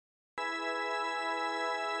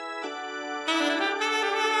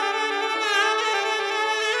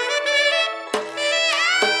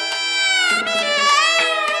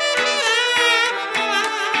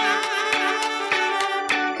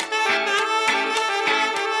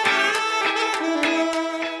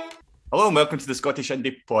Hello and welcome to the Scottish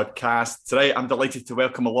Indie Podcast. Tonight I'm delighted to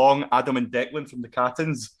welcome along Adam and Declan from the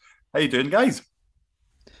Cartons. How you doing, guys?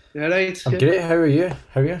 Yeah, right. I'm Yeah. great. How are you?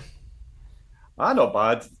 How are you? Not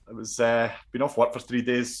bad. I was been off work for 3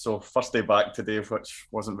 days, so first day back today, which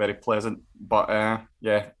wasn't very pleasant. But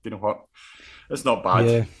yeah, you know what? It's not bad.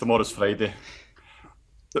 Yeah. Tomorrow's Friday.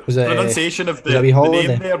 The Was it? pronunciation of Was it a the, wee the name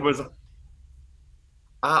holiday? there was.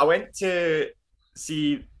 I went to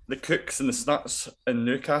see the Cooks and the Snuts in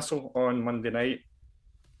Newcastle on Monday night.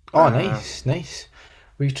 Oh, Uh, nice, nice.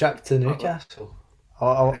 We trip to I Newcastle. I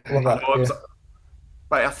love that. know it was Yeah.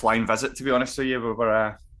 a bit of a flying visit, to be honest with you.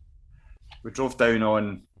 We drove down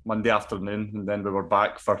on Monday afternoon and then we were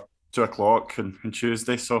back for 2 o'clock on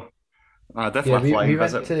Tuesday. So Yeah. definitely a We flying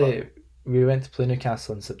went visit. But to play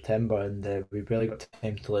Newcastle in September, and we barely got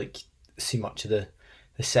time to see much of the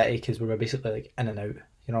city because we were basically in and out.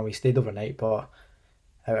 We stayed overnight, but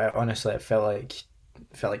honestly, it felt like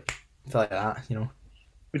felt like that.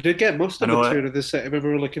 We did get most I of a know it. tour of the city when we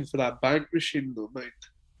were looking for that bank machine, though, mate.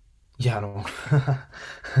 Yeah, I know.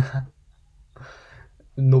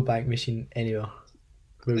 No bank machine anywhere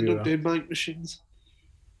where They we don't were. do bank machines.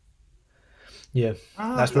 Yeah,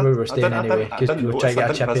 Ah, that's where we were I staying didn't, I anyway didn't, I because we didn't were trying notice. to I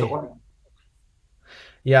get a didn't visit chippy. one.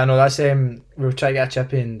 Yeah, no, that's we were trying to get a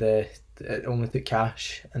chippy and it only took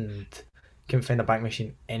cash and couldn't find a bank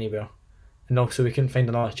machine anywhere. And also we couldn't find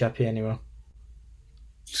another chippy anywhere.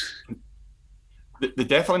 They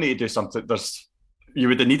definitely need to do something. You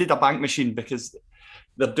would have needed a bank machine because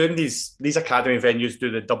they're doing these academy venues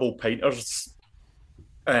do the double pinters.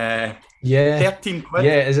 Uh, Yeah, 13 quid.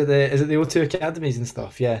 yeah. Is it the O2 academies and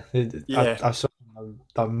stuff? Yeah, Yeah, I saw them.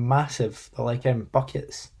 They're massive. They're like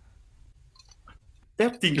buckets.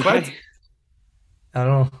 13 quid. I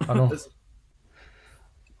know. It's,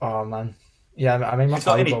 Oh man, yeah. I mean, it's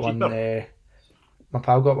not any cheaper. My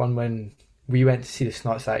pal got one when we went to see the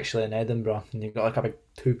Snots actually in Edinburgh, and you got like a big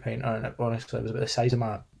 2 pinter, and honestly, it was about the size of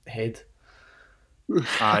my head.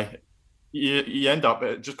 Aye, you end up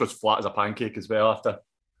it just goes flat as a pancake as well after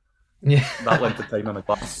Yeah, that length of time on the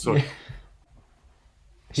glass. So yeah,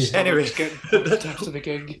 yeah. anyway, Stomach's getting pumped after the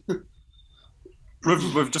gig.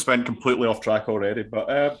 we've just went completely off track already.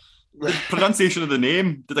 But the pronunciation of the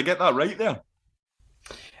name, did I get that right there?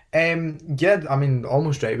 Yeah. I mean,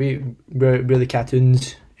 almost right. We're the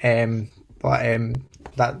cartoons. But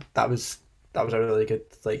that was a really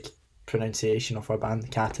good pronunciation of our band, the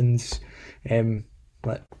Cartoons.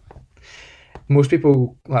 Like most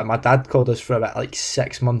people, like my dad called us for about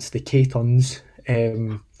 6 months the Catons.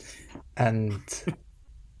 And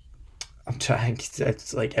I'm trying.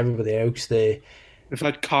 It's like everybody else. We've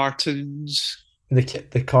had cartoons,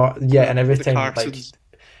 The car. Yeah, and the cartoons.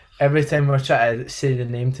 every time we're trying to say the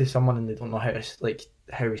name to someone and they don't know how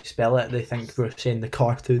we spell it, they think we're saying the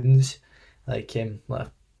cartoons, like a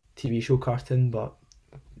TV show cartoon, but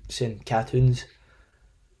saying cartoons.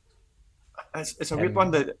 It's a weird one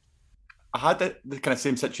Um, that I had the kind of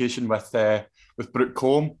same situation with Brooke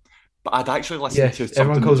Combe, but I'd actually listened yeah, to everyone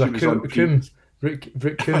something that calls she her was on Coom, previous.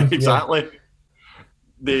 Rook Coom. Yeah, Exactly.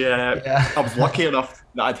 yeah, I was lucky enough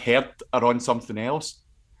that I'd heard her on something else.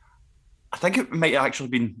 I think it might have actually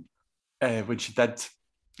been when she did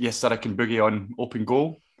Yes Sir I Can Boogie on Open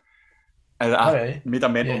Goal. And all I right, made a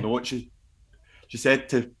mental yeah. note. She said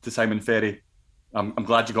to Simon Ferry, I'm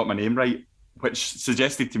glad you got my name right, which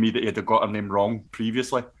suggested to me that he had got her name wrong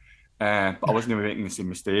previously. But I wasn't even making the same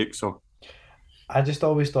mistake. So I just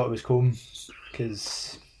always thought it was Coom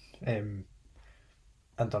because um,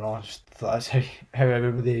 I don't know. I just thought that's how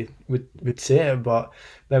everybody would say it. But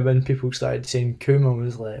then when people started saying Coom, I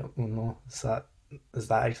was like, oh no, is that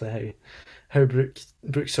actually how Brooke's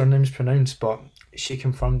surname's pronounced? But she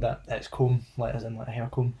confirmed that it's Combe, like as in like hair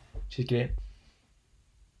comb. She's great.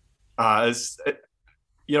 it's, it,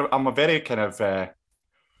 I'm a very kind of. I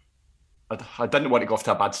didn't want to go off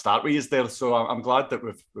to a bad start with you there, so I'm glad that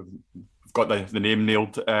we've got the name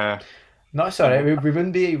nailed. No, it's alright. We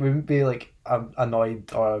wouldn't be like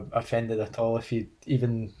annoyed or offended at all if you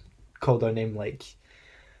even called our name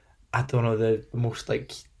I don't know the most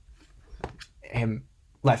like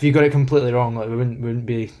if you got it completely wrong, like we wouldn't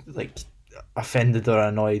be offended or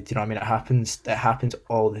annoyed. You know what I mean? It happens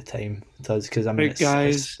all the time. It does because I mean Right,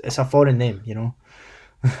 guys. it's a foreign name.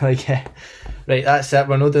 like right, that's it.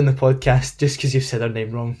 We're not doing the podcast just because you've said our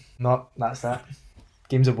name wrong. Not that's that.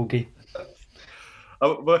 Game's a bogey.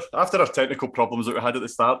 But after our technical problems that we had at the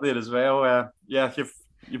start there as well, yeah,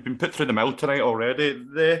 you've been put through the mill tonight already.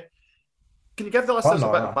 Can you give the Oh listeners a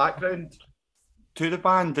no, bit of no. background to the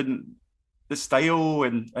band and the style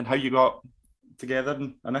and how you got together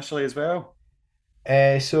initially as well?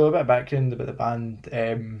 So a bit of background about the band.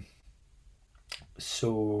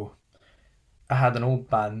 So I had an old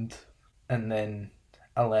band, and then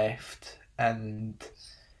I left, and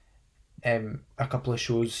a couple of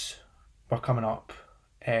shows were coming up.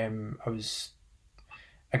 I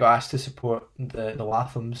got asked to support the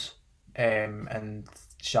Lathams, and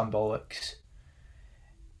Shambolics,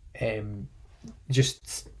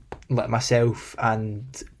 just like myself,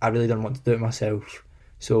 and I really didn't want to do it myself.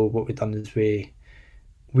 So what we done is we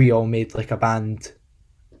all made like a band,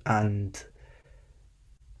 and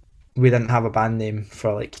we didn't have a band name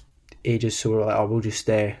for like ages. So we were like, oh,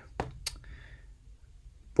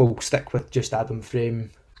 we'll stick with just Adam Frame.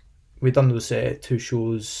 We done those two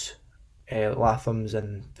shows, Lathams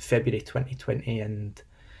in February 2020 and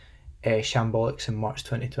Shambolics in March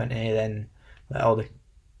 2020. Then like, all the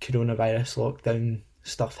coronavirus lockdown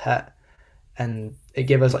stuff hit, and it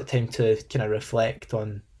gave us like time to kind of reflect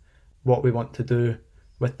on what we want to do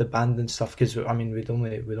with the band and stuff. Because I mean, we'd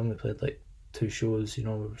only played like 2 shows. You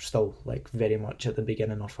know, we were still like very much at the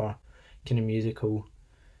beginning of our kind of musical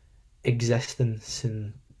existence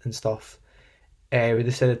and stuff. We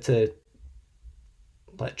decided to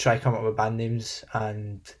like try come up with band names,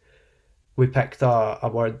 and we picked a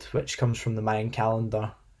word which comes from the Mayan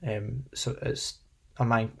calendar. So it's the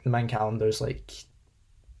Mayan calendar is like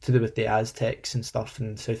to do with the Aztecs and stuff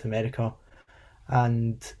in South America,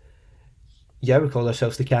 and yeah, we called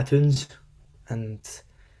ourselves the Catoons, and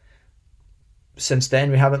since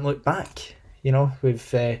then we haven't looked back. You know,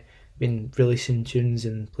 we've been releasing tunes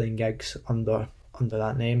and playing gigs under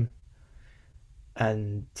that name,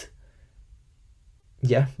 and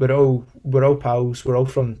yeah, we're all pals. We're all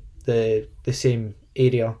from the same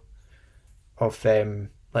area of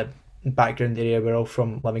like background area. We're all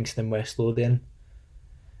from Livingston, West Lothian,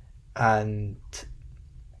 and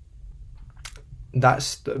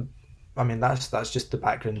that's just the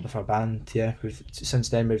background of our band. Yeah, since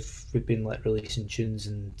then we've been like releasing tunes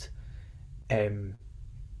and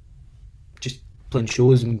just playing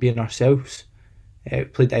shows and being ourselves.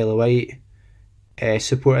 Played Isle of Wight. We've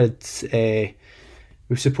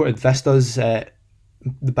supported Vistas at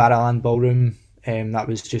the Barrowland Ballroom. That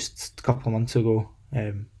was just a couple of months ago.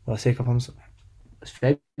 Well, I say a couple of months. It's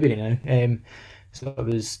February now. So it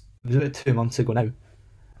was about 2 months ago now,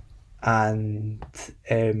 and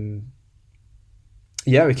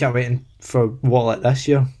yeah, we can't wait for what like this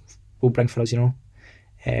year will bring for us. You know.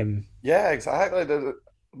 Yeah, exactly.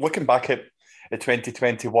 Looking back at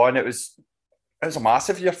 2021, it was a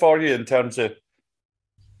massive year for you in terms of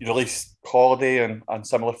you released Holiday and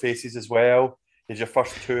Similar Faces as well. Is your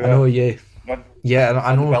first tour? I know, yeah. Yeah,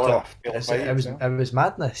 I know. It It was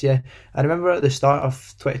madness. Yeah, I remember at the start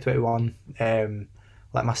of 2021,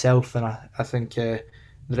 like myself and I think the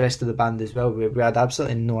rest of the band as well. We had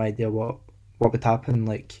absolutely no idea what would happen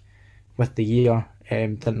like with the year.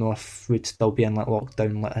 Didn't know if we'd still be in like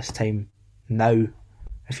lockdown like this time now.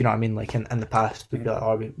 If you know what I mean, like in the past, we'd be like,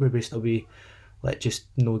 oh, would we still be like just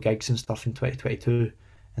no gigs and stuff in 2022?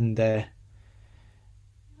 And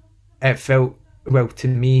it felt, well, to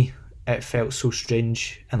me, it felt so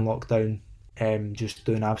strange in lockdown, just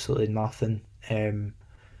doing absolutely nothing. I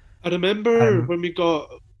remember when we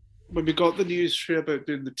got the news through about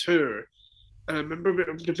doing the tour. And I remember,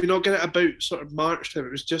 did we not get it about sort of March time?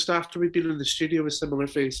 It was just after we'd been in the studio with Similar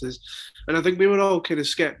Faces. And I think we were all kind of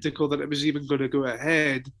sceptical that it was even going to go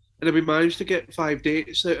ahead. And then we managed to get 5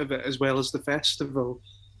 dates out of it as well as the festival.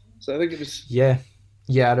 So I think it was...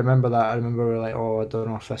 Yeah, I remember that. I remember we were like, oh, I don't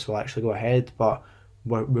know if this will actually go ahead, but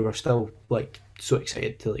we were still like so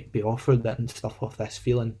excited to like be offered it and stuff with this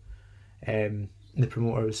feeling. The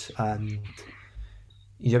promoters, and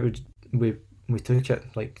yeah, we took it.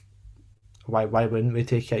 Like, why wouldn't we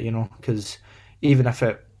take it? You know, because even if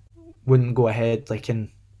it wouldn't go ahead, like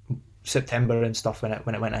in September and stuff, when it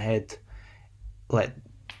went ahead, like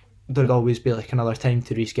there'd always be like another time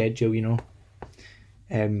to reschedule. You know.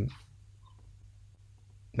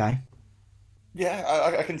 Aye.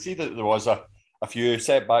 Yeah, I can see that there was a few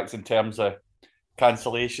setbacks in terms of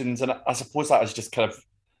cancellations, and I suppose that is just kind of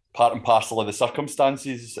part and parcel of the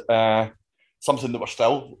circumstances, something that we're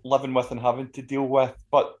still living with and having to deal with.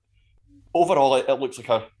 But overall, it looks like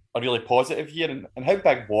a really positive year. And how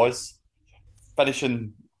big was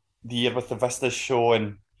finishing the year with the Vistas show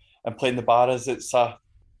and playing the Barras? It's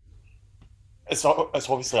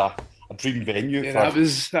obviously a dream venue for that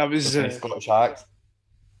was Scottish acts.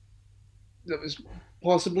 That was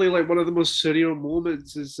possibly like one of the most surreal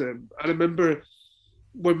moments. I remember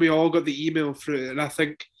when we all got the email through, and I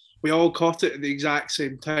think we all caught it at the exact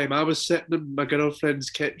same time. I was sitting in my girlfriend's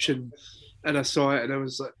kitchen and I saw it, and I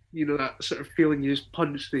was like, you know, that sort of feeling you just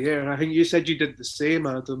punch the air. I think you said you did the same,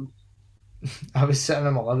 Adam. I was sitting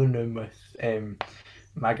in my living room with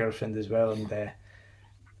my girlfriend as well, and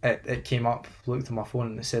it came up, looked at my phone,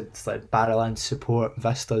 and it said like Barrowlands support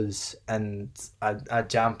Vistas, and I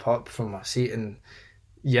jumped up from my seat and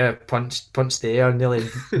yeah, punched the air, nearly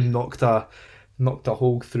knocked a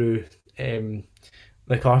hole through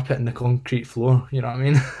the carpet and the concrete floor. You know what I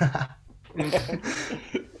mean?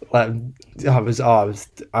 Like I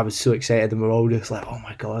was so excited, and we're all just like, oh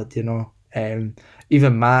my god, you know.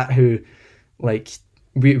 Even Matt, who like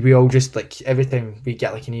we all just like every time we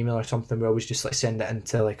get like an email or something, we always just like send it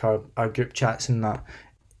into like our group chats and that.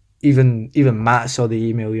 Even Matt saw the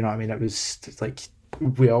email, you know what I mean? It was like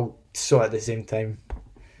we all saw it at the same time.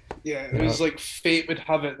 Yeah, it was like fate would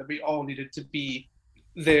have it that we all needed to be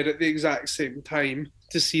there at the exact same time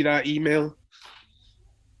to see that email.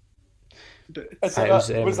 But was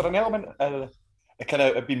there an element it kind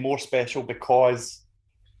of be more special because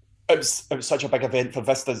it was such a big event for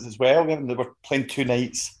Vistas as well? I mean, they were playing 2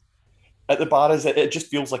 nights at the Barras. It just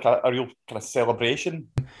feels like a real kind of celebration.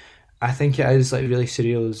 I think it is like really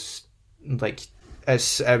surreal. Like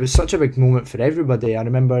it was such a big moment for everybody. I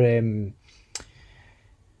remember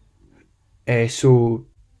so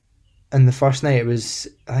in the first night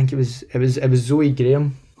I think it was Zoe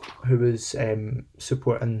Graham who was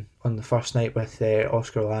supporting on the first night with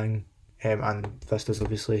Oscar Lang and Vistas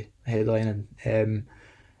obviously headlining,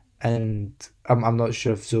 and I'm not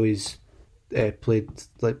sure if Zoe's played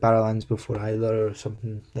like Barrowlands before either or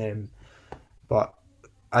something, but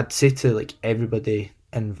I'd say to like everybody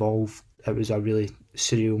involved, it was a really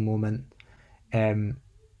surreal moment.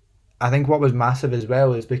 I think what was massive as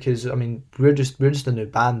well is because I mean we're just a new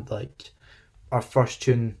band. Like our first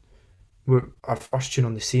tune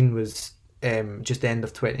on the scene was just the end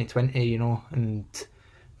of 2020, you know, and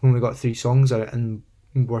when we got 3 songs out and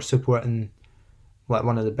we're supporting like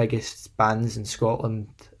one of the biggest bands in Scotland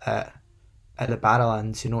at the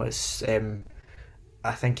Barrowlands, you know, it's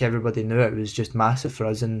I think everybody knew it was just massive for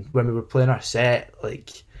us. And when we were playing our set,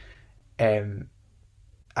 like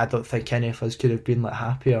I don't think any of us could have been like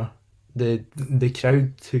happier. The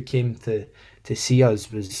crowd who came to see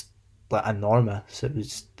us was like enormous. It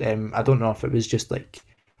was I don't know if it was just like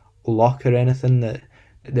luck or anything that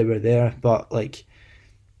they were there, but like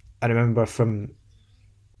I remember from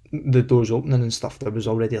the doors opening and stuff, there was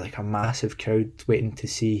already like a massive crowd waiting to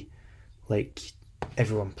see like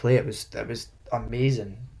everyone play. It was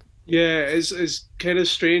amazing. Yeah, it's kind of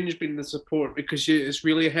strange being the support because it's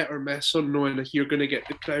really hit or miss on knowing if you're going to get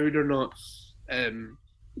the crowd or not.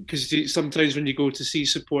 Because sometimes when you go to see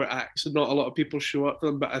support acts, not a lot of people show up for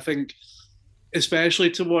them. But I think, especially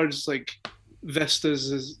towards like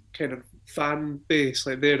Vistas' kind of fan base,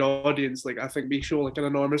 like their audience, like I think we show like an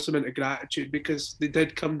enormous amount of gratitude because they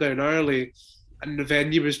did come down early, and the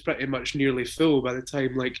venue was pretty much nearly full by the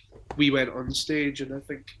time like we went on stage. And I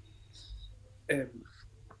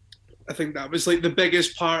think that was like the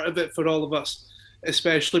biggest part of it for all of us,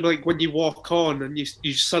 especially like when you walk on and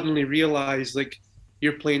you suddenly realize like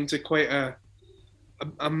you're playing to quite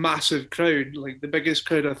a massive crowd, like the biggest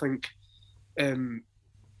crowd I think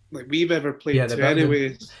like we've ever played to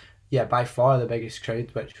anyway. Yeah, by far the biggest crowd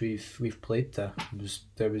which we've played to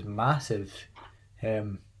was massive.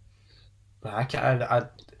 But I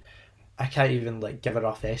can't even like give a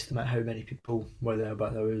rough estimate how many people were there,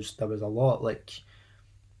 but there was a lot, like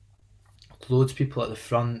loads of people at the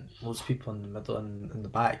front, loads of people in the middle and in the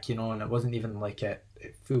back, you know, and it wasn't even like at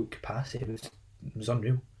full capacity. It was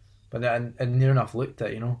unreal, but and near enough looked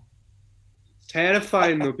at, you know.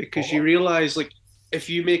 Terrifying though, because you realise like if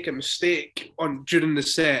you make a mistake during the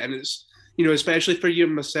set, and it's, you know, especially for you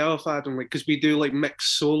and myself, Adam, like because we do like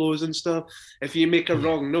mixed solos and stuff. If you make a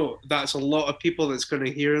wrong note, that's a lot of people that's going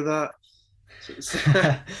to hear that. So it's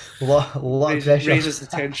a lot of pressure. Raises the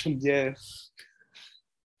tension, yeah.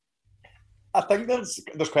 I think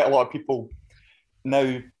there's quite a lot of people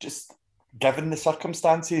now, just given the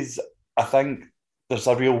circumstances, I think there's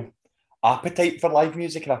a real appetite for live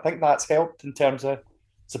music, and I think that's helped in terms of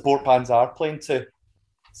support bands are playing to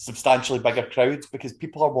substantially bigger crowds because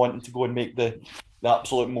people are wanting to go and make the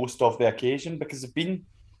absolute most of the occasion because they've been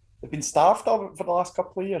starved of it for the last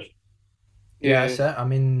couple of years. Yeah, that's it. I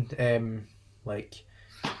mean, like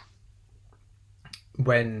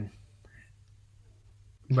when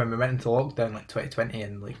we went into lockdown like 2020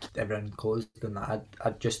 and like everyone closed and that,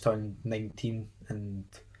 I'd just turned 19 and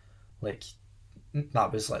like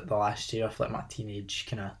that was like the last year of like my teenage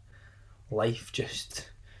kind of life just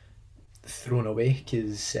thrown away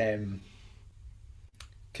because of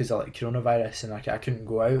like coronavirus, and I couldn't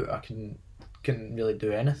go out, I couldn't really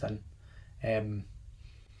do anything. It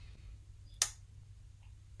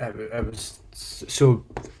was so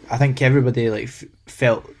I think everybody like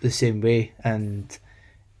felt the same way, and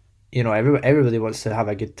you know, everybody wants to have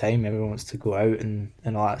a good time. Everyone wants to go out and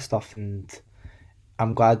all that stuff. And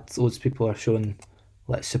I'm glad loads of people are showing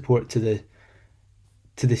like support to the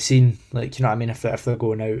scene. Like, you know what I mean? If they're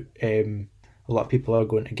going out, a lot of people are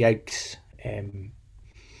going to gigs,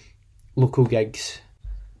 local gigs,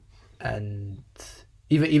 and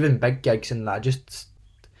even big gigs and that. Just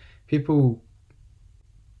people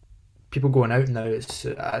going out now. It's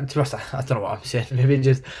to be honest, I don't know what I'm saying. Maybe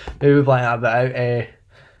playing that bit out.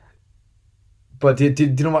 But do you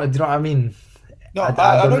know what I mean? No, I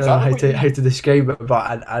I don't know really know exactly what you how mean. to describe it,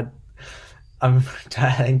 but I'm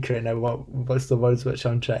trying to think right now what's the words which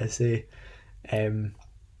I'm trying to say. Um,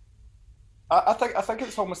 I think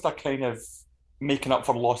it's almost a kind of making up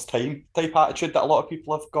for lost time type attitude that a lot of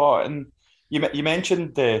people have got. And you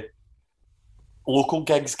mentioned the local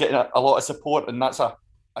gigs getting a lot of support, and that's a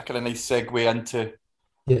kind of nice segue into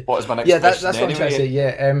yeah, what is my next yeah, question that's what I'm trying to say. anyway.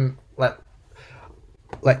 Yeah,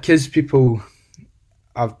 like because people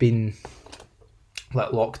have been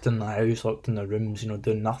like locked in the house, locked in their rooms, you know,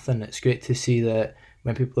 doing nothing. It's great to see that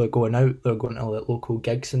when people are going out, they're going to like local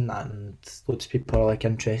gigs and that, and loads of people are like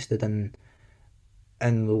interested in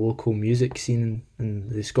the local music scene and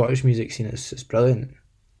the Scottish music scene. It's brilliant.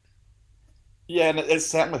 Yeah, and it's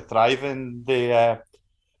certainly thriving.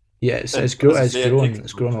 Yeah, And as I it's say, it grown. takes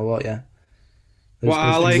It's grown a lot. Yeah, What I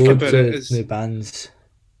there's like loads about it of new is bands.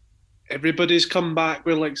 everybody's come back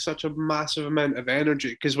with like such a massive amount of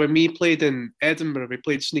energy. Because when we played in Edinburgh, we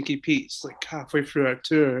played Sneaky Pete's like halfway through our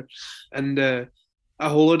tour, and a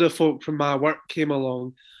whole lot of folk from my work came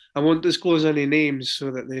along. I won't disclose any names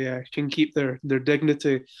so that they can keep their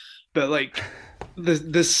dignity, but like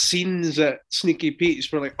the scenes at Sneaky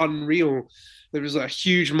Pete's were like unreal. There was like a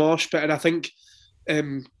huge mosh pit, and I think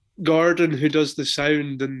um, Gordon, who does the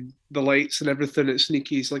sound and the lights and everything at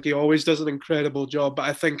Sneaky's, like he always does an incredible job. But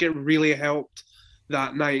I think it really helped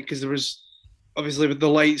that night because there was obviously with the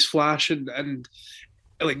lights flashing and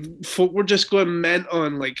like folk were just going meant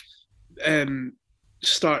on like um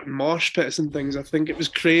starting mosh pits and things. I think it was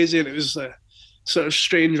crazy and it was a sort of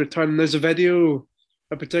strange return. There's a video,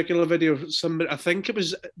 a particular video of somebody, I think it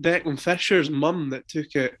was Declan Fisher's mum that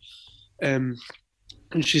took it. Um,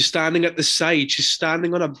 and she's standing at the side. She's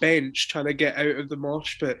standing on a bench trying to get out of the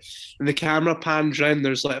mosh pit, and the camera pans round.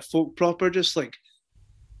 There's like folk proper, just like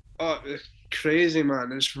oh, crazy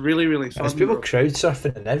man. It's really really There's fun people though. crowd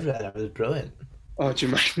surfing and everything. It was brilliant. Oh, do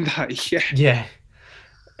you mind that? Yeah, Yeah,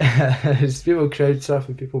 there's people crowd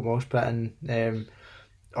surfing, people mosh pitting.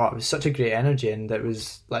 Oh, it was such a great energy, and it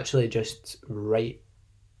was literally just right,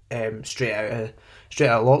 straight out of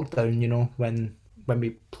lockdown. You know, when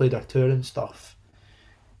we played our tour and stuff,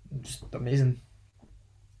 just amazing.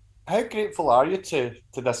 how grateful are you to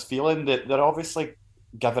this feeling that they're obviously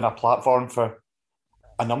giving a platform for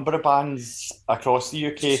a number of bands across the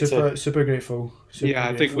UK to. Super grateful, super yeah.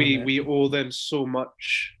 I think grateful, mate. we owe them so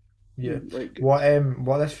much. Yeah. Like What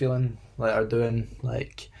this feeling like are doing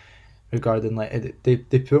like regarding like they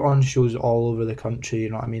put on shows all over the country, you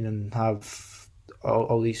know what I mean, and have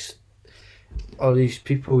all these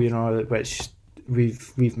people, you know, which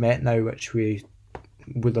we've met now, which we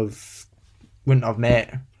would have wouldn't have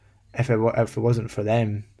met if it wasn't for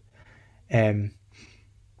them. Um,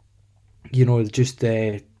 you know, just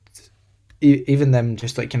even them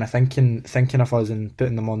just like kind of thinking of us and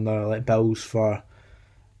putting them on their like bills for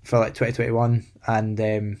like 2021 and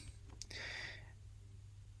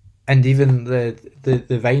even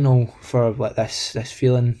the vinyl for like this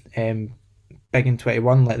feeling big in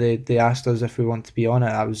 21, like they asked us if we want to be on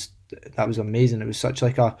it. That was amazing. It was such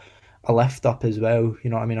like a lift up as well, you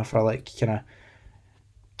know what I mean, for like kind of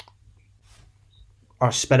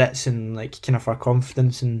our spirits and like kind of our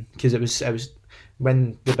confidence, and because it was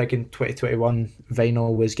when the big in 2021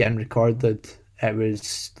 vinyl was getting recorded, it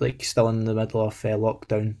was like still in the middle of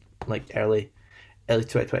lockdown, like early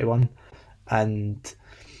 2021, and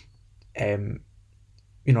um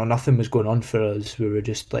you know, nothing was going on for us. We were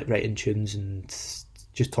just like writing tunes and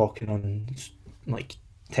just talking on like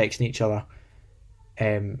texting each other.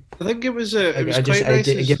 I think it was quite It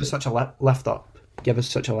nice. gave us such a lift up, give us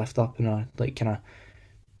such a lift up, and a like kind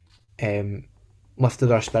of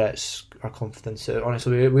lifted our spirits, our confidence.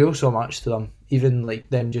 Honestly, we owe so much to them. Even like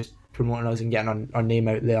them just promoting us and getting our name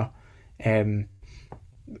out there. Um,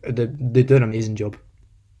 they do an amazing job.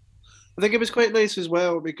 I think it was quite nice as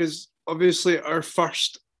well because obviously our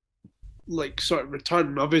first like sort of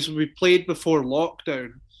return. Obviously, we played before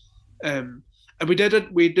lockdown, um, and we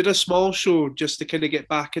did a small show just to kind of get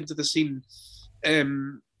back into the scene,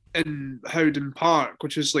 um, in Howden Park,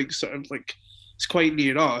 which is like sort of like it's quite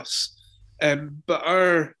near us. But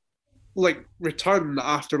our like return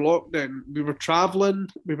after lockdown, we were traveling.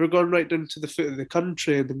 We were going right down to the foot of the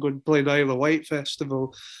country and then going to play the Isle of Wight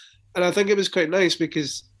festival, and I think it was quite nice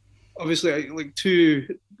because obviously like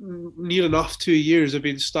near enough 2 years of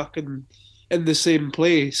being stuck in the same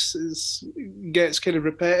place gets kind of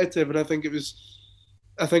repetitive, and I think it was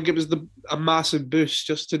a massive boost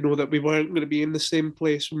just to know that we weren't going to be in the same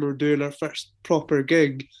place when we were doing our first proper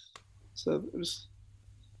gig. So it was,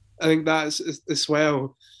 I think that's as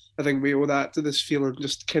well. I think we owe that to this feeling,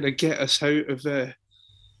 just to kind of get us out of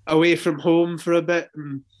away from home for a bit,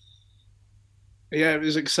 and yeah, it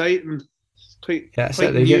was exciting. Yeah,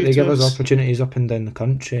 Quite they new give to us us. opportunities up and down the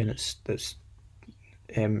country, and it's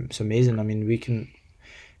amazing. I mean, we could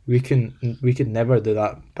never do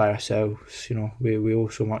that by ourselves. You know, we owe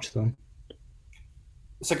so much to them.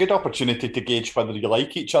 It's a good opportunity to gauge whether you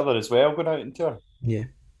like each other as well, going out and tour. Yeah,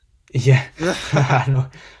 yeah,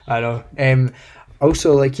 I know.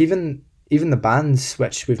 Also, like even the bands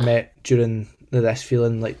which we've met during this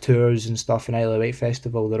feeling like tours and stuff and Isle of Wight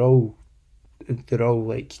Festival, they're all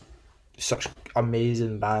like such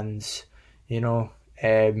amazing bands. You know,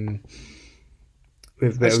 It's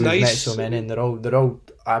we've met so nice. many, and they're all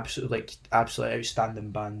absolutely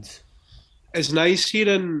outstanding bands. It's nice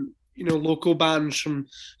hearing local bands from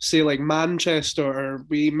say like Manchester. Or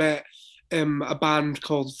we met a band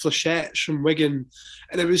called Flechettes from Wigan,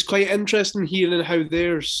 and it was quite interesting hearing how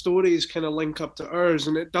their stories kind of link up to ours,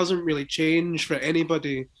 and it doesn't really change for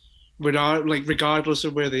anybody, without like regardless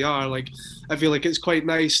of where they are. Like I feel like it's quite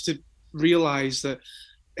nice to realize that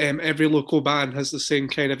every local band has the same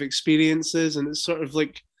kind of experiences, and it's sort of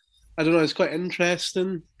like I don't know, it's quite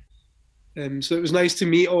interesting. So it was nice to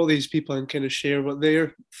meet all these people and kind of share what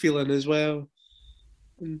they're feeling as well.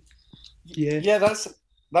 And yeah, Yeah, that's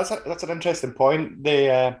an interesting point.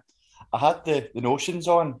 I had the Notions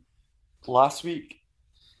on last week,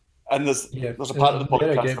 and Yeah, there's a part of the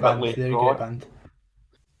they're a podcast great a bit band. later They're a great on. band.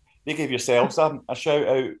 They gave yourselves a shout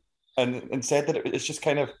out and said that it's just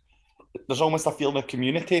kind of there's almost a feeling of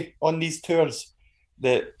community on these tours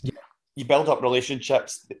that Yeah, you build up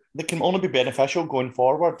relationships that can only be beneficial going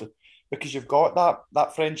forward because you've got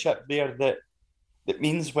that friendship there that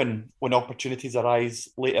means when opportunities arise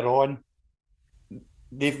later on,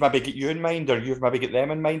 they've maybe got you in mind or you've maybe got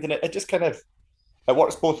them in mind, and it just kind of it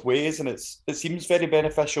works both ways, and it seems very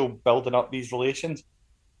beneficial building up these relations.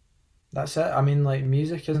 that's it. I mean, like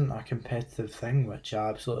music isn't a competitive thing, which I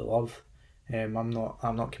absolutely love. I'm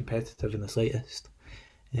not competitive in the slightest.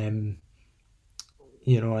 Um,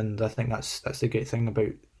 and I think that's the great thing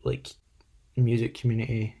about like music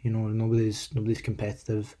community. You know, nobody's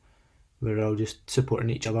competitive. We're all just supporting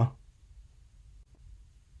each other.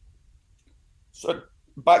 So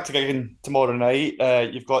back to gigging tomorrow night.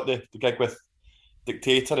 You've got the gig with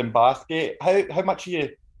Dictator in Bathgate. How much are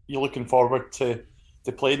you looking forward to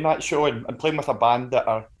playing that show and playing with a band that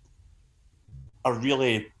are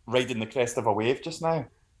really riding the crest of a wave just now?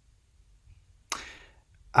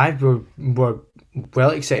 We're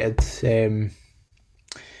well excited.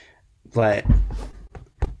 Like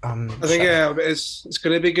I think it's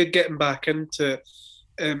going to be good getting back into,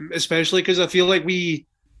 especially because I feel like we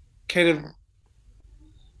kind of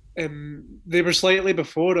they were slightly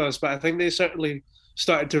before us, but I think they certainly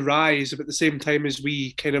started to rise about the same time as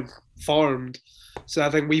we kind of formed. So I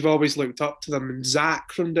think we've always looked up to them. And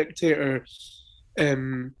Zach from Dictator,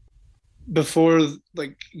 um, before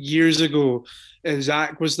like years ago,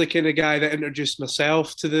 Zach was the kind of guy that introduced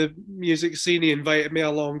myself to the music scene. He invited me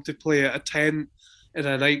along to play at a tent in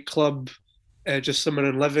a nightclub, just somewhere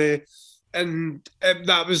in Livy, and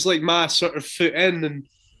that was like my sort of foot in. And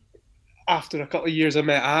after a couple of years, I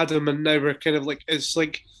met Adam, and now we're kind of like it's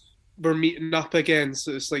like we're meeting up again.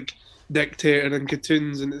 So it's like Dictator and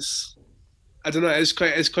Cartoons, and it's I don't know, it's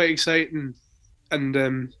quite exciting,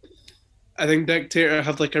 and I think Dictator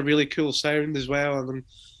have like a really cool sound as well, and I'm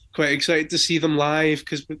quite excited to see them live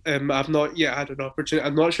because I've not yet had an opportunity.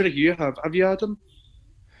 I'm not sure if you have. Have you had them?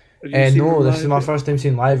 Have you seen no, them this is live my yet? first time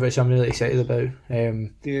seeing live, which I'm really excited about.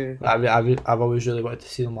 Yeah, I've always really wanted to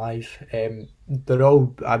see them live. They're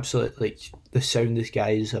all absolute like the soundest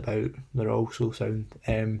guys about. They're all so sound.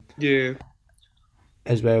 yeah.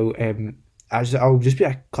 As well. I'll just be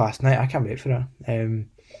a class night. I can't wait for it. I was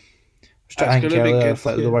It's trying to think gonna be earlier good. of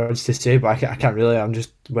like the Yeah, words to say, but I can't really. I'm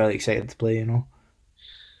just really excited to play. You know.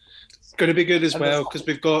 it's gonna be good as And there's well because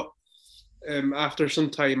we've got after some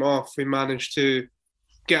time off, we managed to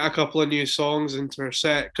get a couple of new songs into our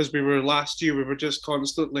set because we were last year we were just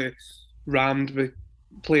constantly rammed with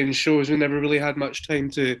playing shows. We never really had much time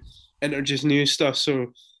to introduce new stuff. So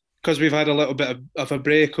because we've had a little bit of a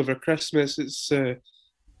break over Christmas,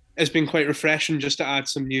 it's been quite refreshing just to add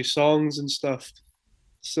some new songs and stuff.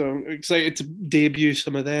 So excited to debut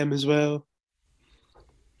some of them as well.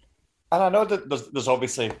 And I know that there's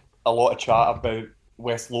obviously a lot of chat about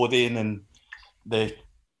West Lothian and the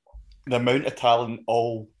amount of talent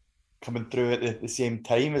all coming through at the same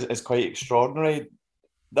time is quite extraordinary.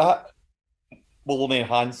 That will only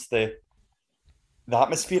enhance the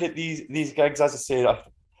atmosphere at these gigs. As I say,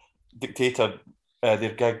 Dictator,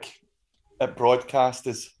 their gig at Broadcast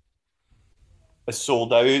is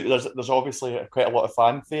sold out. There's obviously quite a lot of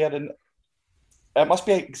fanfare, and it must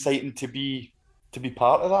be exciting to be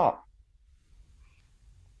part of that.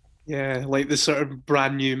 Yeah, like the sort of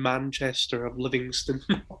brand new Manchester of Livingston.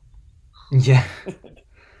 Yeah,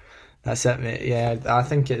 that's it, mate. Yeah, I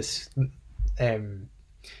think it's the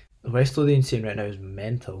West Lothian scene right now is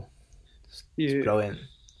mental. It's brilliant.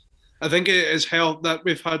 I think it has helped that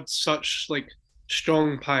we've had such like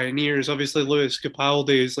strong pioneers. Obviously, Lewis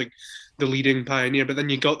Capaldi is like the leading pioneer, but then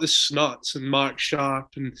you got the Snuts and Mark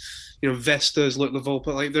Sharp and Vestas, Luke Lavolpe.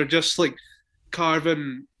 Like they're just like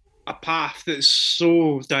carving a path that's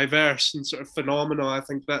so diverse and sort of phenomenal. I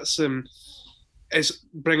think that's is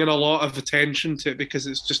bringing a lot of attention to it because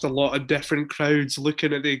it's just a lot of different crowds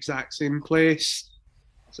looking at the exact same place.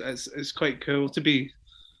 So it's quite cool to be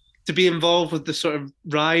involved with the sort of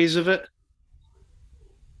rise of it.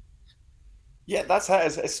 Yeah, that's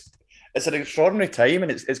it. It's an extraordinary time,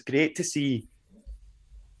 and it's great to see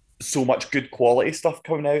so much good quality stuff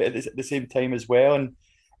coming out at the same time as well. And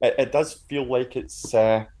it does feel like it's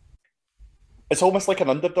almost like an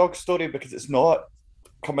underdog story because it's not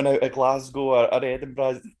coming out of Glasgow or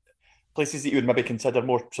Edinburgh, places that you would maybe consider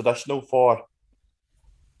more traditional for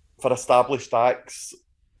established acts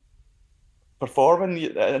performing.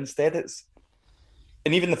 Instead,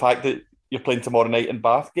 and even the fact that you're playing tomorrow night in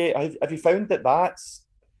Bathgate, have you found that that's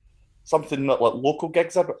something that like local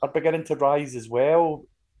gigs are beginning to rise as well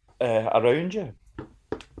around you?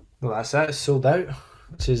 Well, that's it. It's sold out,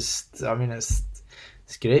 which is, I mean, it's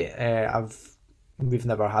great. We've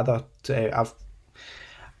never had I've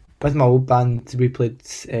with my old band we played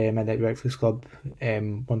Midnight Breakfast Club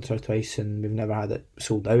once or twice, and we've never had it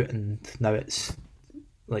sold out. And now it's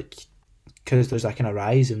like because there's a kind of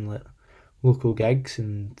rise in like local gigs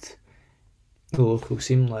and the local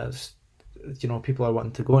scene. Like, people are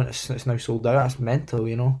wanting to go, and it's now sold out. That's mental,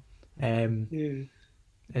 Yeah.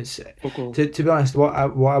 It's to be honest. What I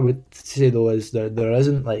would say though is there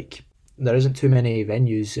isn't too many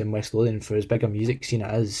venues in West Lothian for as big a music scene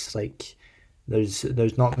it is. Like there's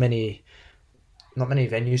not many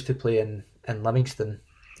venues to play in Livingston.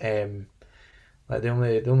 Like the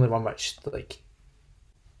only one which like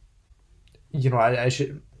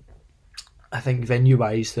I think venue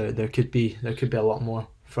wise there could be a lot more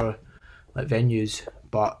for like venues,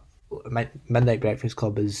 but Midnight Breakfast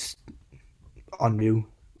Club is unreal.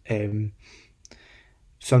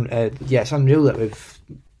 It's unreal that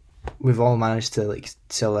we've all managed to like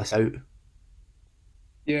sell this out.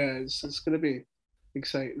 Yeah, it's going to be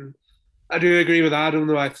exciting. I do agree with Adam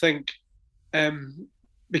though. I think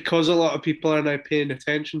because a lot of people are now paying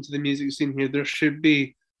attention to the music scene here, there should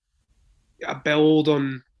be a build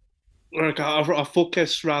on, like a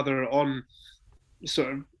focus rather on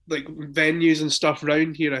sort of like venues and stuff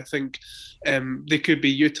around here. I think they could be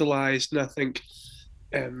utilised, and I think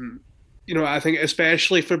I think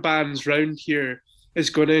especially for bands around here, is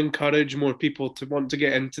going to encourage more people to want to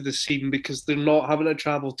get into the scene because they're not having to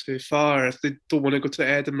travel too far. If they don't want to go to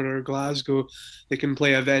Edinburgh or Glasgow, they can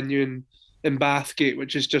play a venue in Bathgate,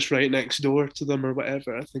 which is just right next door to them or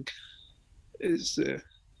whatever. I think it's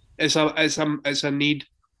a need,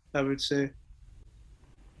 I would say.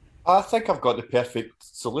 I think I've got the perfect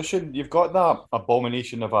solution. You've got that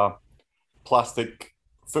abomination of a plastic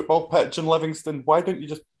football pitch in Livingston. Why don't you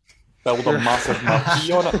just build a massive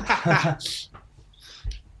marquee on it?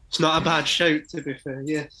 It's not a bad shout, to be fair.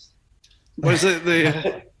 Yes. Was it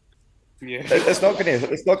the? Yeah. It's not going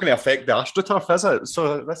to affect the AstroTurf, is it?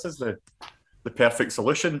 So this is the perfect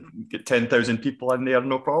solution. Get 10,000 people in there,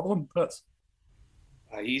 no problem. That's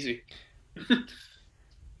easy.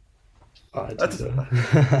 That's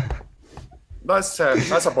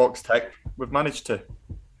a box tick. We've managed to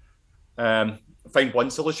find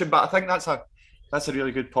one solution, but I think that's a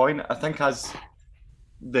really good point. I think as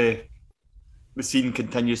the scene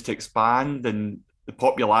continues to expand and the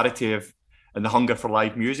popularity and the hunger for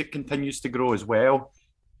live music continues to grow as well,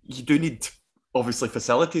 you do need obviously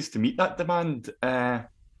facilities to meet that demand. And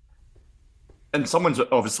someone's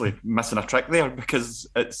obviously missing a trick there because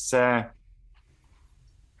it's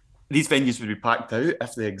these venues would be packed out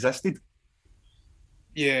if they existed.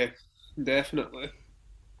 Yeah, definitely.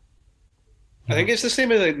 I think it's the same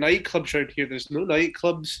with like nightclubs around here. There's no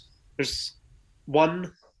nightclubs. There's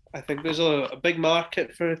one. I think there's a big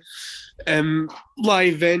market for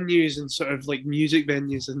live venues and sort of like music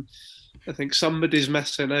venues, and I think somebody's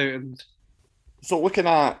missing out. And So looking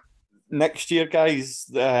at next year, guys,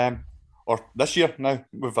 or this year now,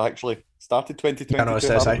 we've actually started I know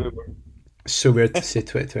 2022. haven't we? so weird to say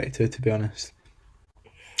 2022, to be honest.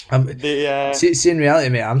 The See, in reality,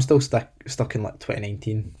 mate, I'm still stuck in like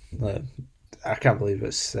 2019. Like, I can't believe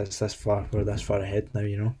it's this far. We're this far ahead now.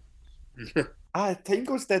 You know. time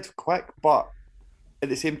goes dead quick, but at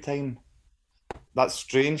the same time, that's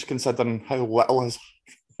strange considering how little has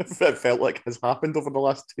it felt like has happened over the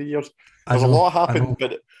last 2 years. I There's a know, lot I happened, know.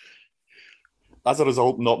 but as a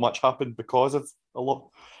result, not much happened because of a lot.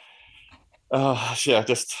 Yeah,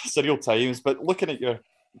 just surreal times. But looking at your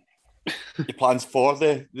plans for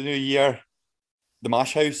the new year, the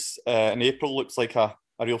Mash House in April looks like a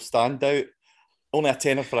real standout. Only a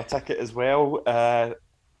tenner for a ticket as well.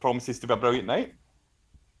 Promises to be a brilliant night.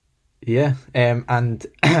 Yeah. And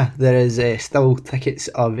there is still tickets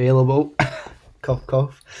available. Cough,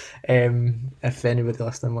 cough. If anybody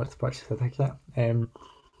listening wants to purchase a ticket.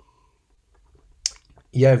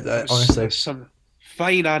 Yeah. Honestly, some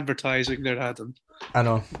fine advertising they're adding. I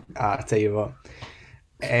know. I tell you what.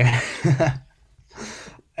 Um,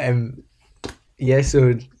 um, yeah.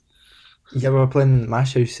 So yeah, we were playing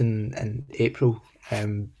Mash House in April.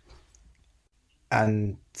 And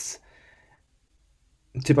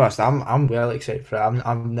to be honest, I'm well excited for it.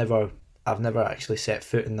 I've never actually set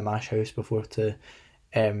foot in the Mash House before to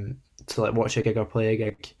like watch a gig or play a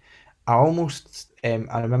gig. I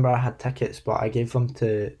remember I had tickets, but I gave them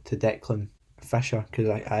to Declan Fisher because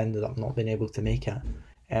I ended up not being able to make it.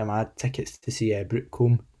 I had tickets to see Brooke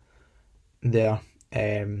Combe there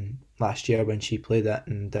last year when she played it,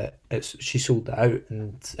 and she sold it out,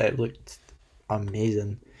 and it looked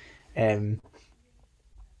amazing. I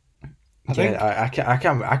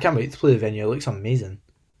can't wait to play the venue. It looks amazing.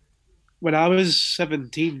 When I was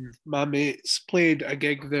 17, my mates played a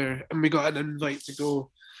gig there and we got an invite to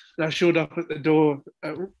go. And I showed up at the door.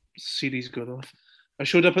 Series going off. I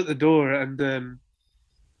showed up at the door and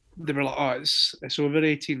they were like, "Oh, it's over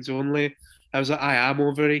 18s only." I was like, "I am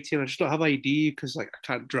over 18. I just don't have ID because like I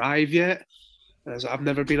can't drive yet." And I was like, "I've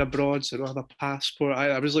never been abroad, so I don't have a passport."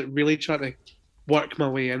 I was like really trying to work my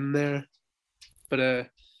way in there, but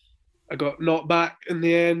I got knocked back in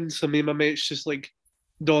the end. So me and my mates just like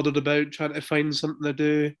dawdled about trying to find something to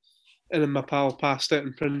do. And then my pal passed out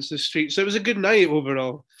in Prince's Street. So it was a good night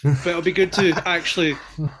overall. But it'll be good to actually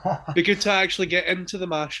get into the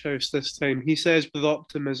Mash House this time. He says with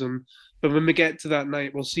optimism. But when we get to that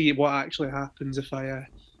night, we'll see what actually happens if I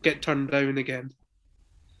get turned down again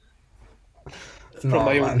from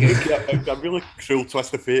my own gig. Yeah, a really cruel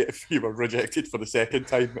twist of fate if you were rejected for the second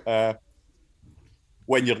time.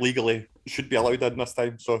 When you're legally should be allowed in this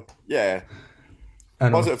time. So yeah,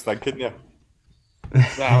 positive thinking, yeah.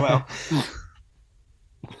 Well.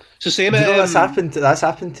 So same. That's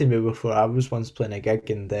happened to me before. I was once playing a gig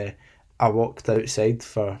and I walked outside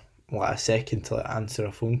for like a second to like, answer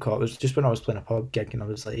a phone call. It was just when I was playing a pub gig and I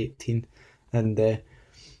was like 18, and I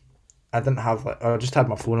didn't have I just had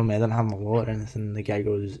my phone on me. I didn't have my wallet or anything. And the guy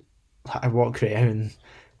goes, I walked right out and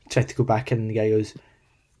tried to go back in. And the guy goes,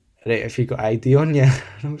 "Right, if you got ID on you,"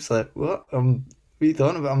 and I was like, "What? What are you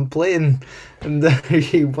talking about? I'm playing," and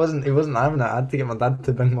he wasn't having it. I had to get my dad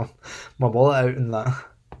to bring my wallet out and that.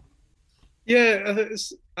 Yeah,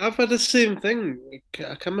 I've had the same thing.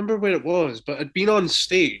 I can't remember where it was, but I'd been on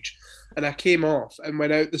stage and I came off and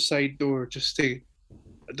went out the side door just to,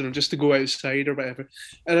 I don't know, just to go outside or whatever.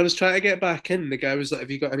 And I was trying to get back in. The guy was like,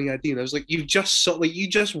 "Have you got any ID?" And I was like, you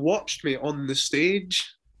just watched me on the stage."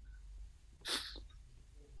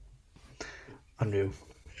 Unreal.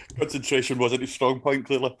 Concentration wasn't his strong point,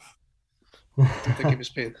 clearly. I think he was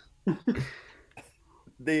paying.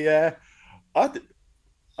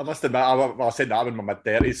 I must admit, I said that I'm in my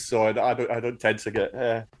mid-30s, so I don't tend to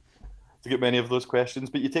get many of those questions.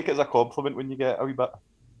 But you take it as a compliment when you get a wee bit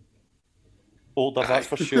older, that's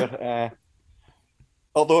for sure.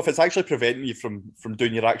 Although if it's actually preventing you from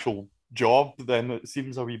doing your actual job, then it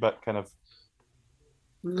seems a wee bit kind of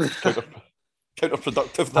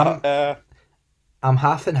counterproductive. I'm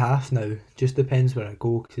half and half now. Just depends where I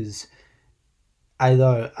go, because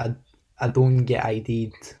either I don't get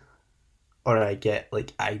ID'd or I get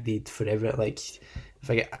like ID'd for everything. Like if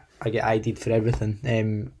I get ID'd for everything.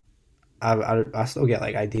 I still get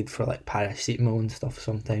like ID'd for like paracetamol and stuff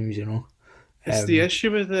sometimes, you know. It's the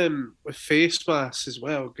issue with face masks as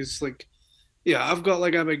well, because like, yeah, I've got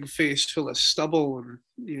like a big face full of stubble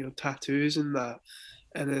and tattoos and that,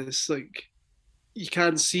 and it's like you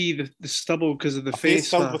can't see the stubble because of the A face face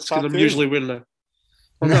filled with mask, and I'm tattoos? usually wearing a.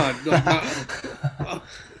 Well, no,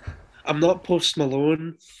 I'm not Post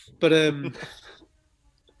Malone, but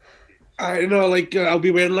I know, like I'll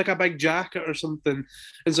be wearing like a big jacket or something,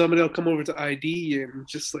 and somebody will come over to ID and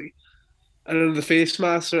just like I don't know the face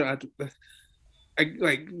mask or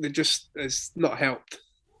like they just it's not helped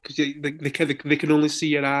because they can only see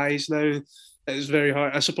your eyes now. It's very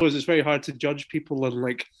hard. I suppose it's very hard to judge people on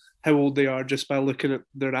like how old they are just by looking at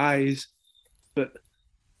their eyes. But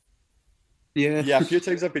yeah, Yeah, a few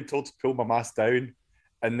times I've been told to pull my mask down,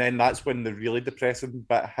 and then that's when the really depressing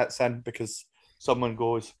bit hits in because someone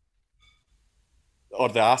goes, or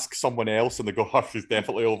they ask someone else, and they go, "Oh, she's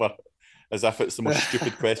definitely over," as if it's the most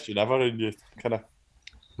stupid question ever, and you kind of,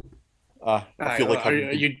 I feel like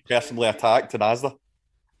I'm you personally attacked in Asda.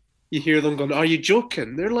 you hear them going, "Are you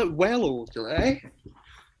joking? They're like well old." You're like,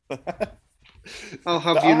 eh? I'll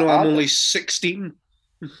have you know I'm only 16.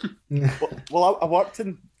 Well, I worked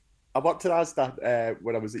in Asda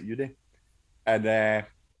when I was at uni, and they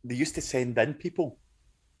used to send in people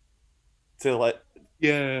to like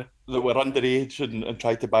Yeah. that were underage and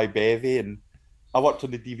tried to buy bevy, and I worked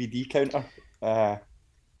on the DVD counter,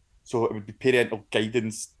 so it would be parental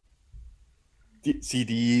guidance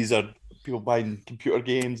CDs or people buying computer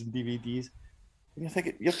games and DVDs. And you're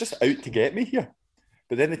thinking, you're just out to get me here.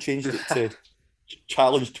 But then they changed it to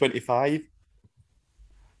Challenge 25,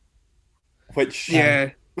 which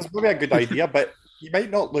Yeah. was maybe a good idea, but you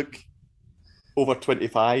might not look over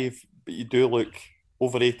 25, but you do look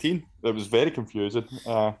over 18. It was very confusing.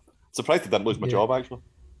 Surprised I didn't lose my Yeah. job, actually.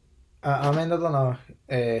 I remember done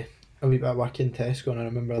a wee bit of work in Tesco, and I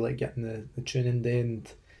remember like getting the tuning day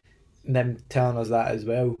and them telling us that as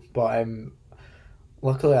well. But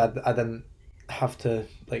luckily I didn't have to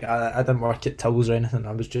like I didn't work at tills or anything.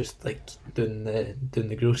 I was just like doing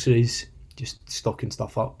the groceries, just stocking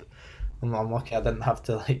stuff up. I'm lucky I didn't have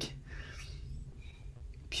to like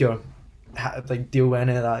like deal with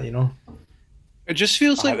any of that, you know. It just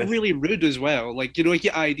feels like This- really rude as well. Like, you know, you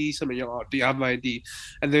ID something, you're like, oh, do you have my ID?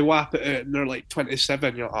 And they whap it out and they're like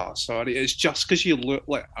 27. You're like, oh, sorry. It's just because you look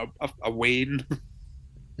like a Wayne.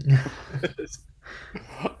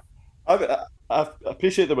 I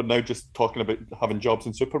appreciate that we're now just talking about having jobs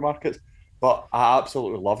in supermarkets, but I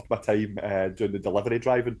absolutely loved my time doing the delivery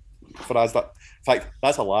driving for Asda. In fact,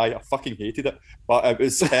 that's a lie. I fucking hated it, but it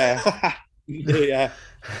was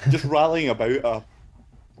just rallying about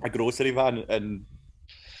a grocery van in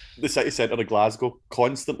the city centre of Glasgow,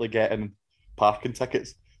 constantly getting parking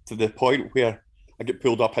tickets to the point where I get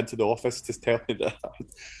pulled up into the office to tell me that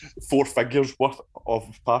 4 figures worth of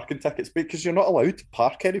parking tickets because you're not allowed to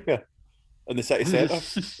park anywhere in the city centre,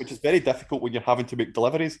 which is very difficult when you're having to make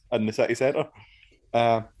deliveries in the city centre.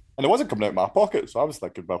 And it wasn't coming out of my pocket, so I was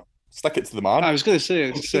thinking, well, stick it to the man. I was going to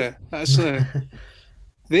say, that's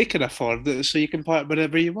they can afford it, so you can park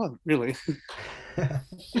whenever you want, really.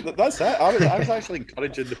 That's it. I was actually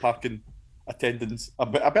encouraging the parking attendants. I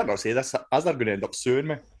better not say this, as they're going to end up suing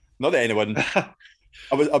me. Not that anyone.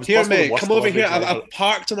 I was Here, possibly the mate, worst come over delivery here. driver. I've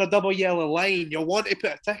parked on a double yellow line. You'll want to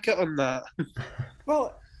put a ticket on that.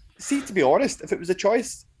 Well, see, to be honest, if it was a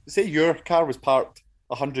choice, say your car was parked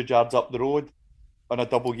 100 yards up the road on a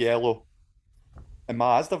double yellow and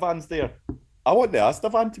my Asda van's there, I want the Asda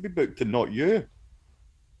van to be booked and not you.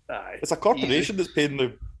 Aye. It's a corporation that's paying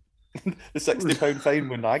the £60 fine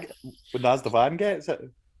when the Asda van gets it.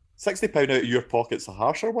 £60 out of your pocket's a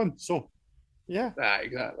harsher one. So, yeah. Aye,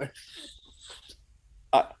 exactly.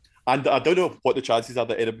 And I don't know what the chances are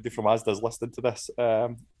that anybody from Asda is listening to this.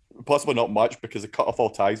 Possibly not much because they cut off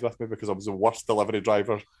all ties with me because I was the worst delivery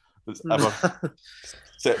driver that's ever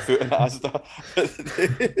set foot in Asda.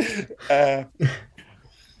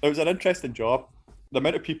 It was an interesting job. The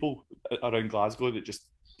amount of people around Glasgow that just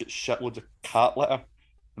get shitloads of cat litter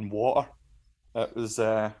and water. It was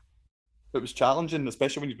challenging,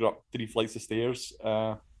 especially when you go up 3 flights of stairs.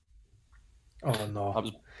 Oh no, I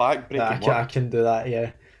was back-breaking I can do that.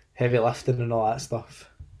 Yeah, heavy lifting and all that stuff.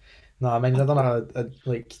 No, I mean I done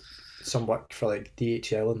like some work for like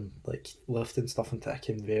DHL and like lifting stuff into a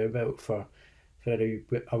conveyor belt for a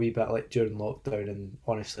wee bit like during lockdown, and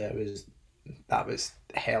honestly that was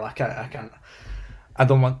hell. I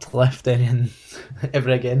don't want to lift anything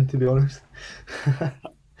ever again, to be honest. I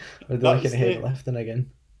don't like any heavy lifting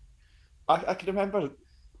again. I can remember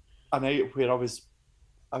a night where I was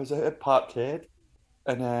out at Parkhead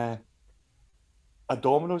and a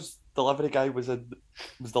Domino's delivery guy was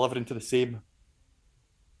delivering to the same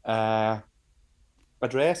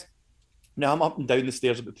address. Now I'm up and down the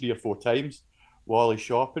stairs about 3 or 4 times while he's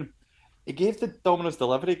shopping. He gave the Domino's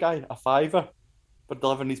delivery guy a £5, for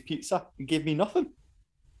delivering his pizza and gave me nothing.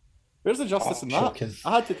 Where's the justice in that? shocking.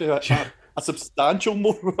 I had to do a substantial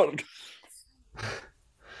more work.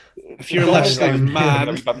 If you're listening, a man.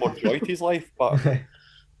 wee bit more joy to his life, but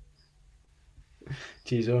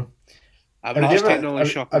Jeez, oh. Have Have you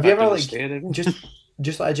ever like anyway.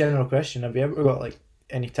 just like a general question? Have you ever got like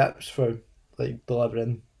any tips for like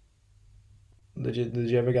delivering? Did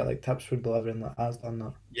you ever get like tips for delivering like as done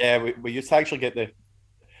that? yeah, we used to actually get it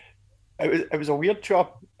was a weird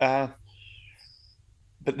job, but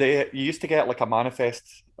you used to get like a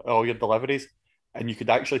manifest all your deliveries, and you could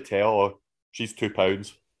actually tell, oh, she's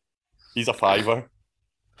 £2, he's a £5.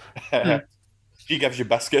 She gives you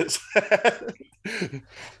biscuits. I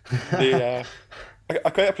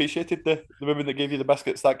quite appreciated the women that gave you the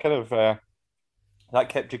biscuits. That kind of that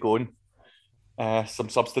kept you going. Some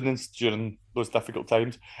substance during those difficult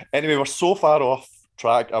times. Anyway, we're so far off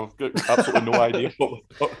track. I've got absolutely no idea.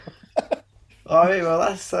 All right, well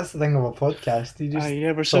that's the thing of a podcast. You just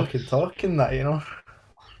we're talking that, you know.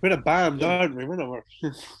 We're a band, aren't we? Can't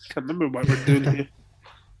remember what we're doing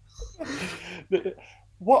here.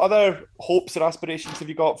 What other hopes and aspirations have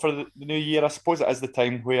you got for the new year? I suppose it is the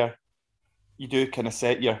time where you do kind of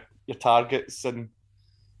set your targets, and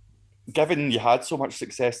given you had so much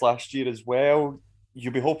success last year as well,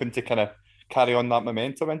 you'll be hoping to kind of carry on that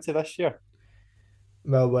momentum into this year.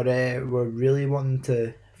 Well, we're really wanting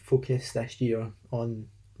to focus this year on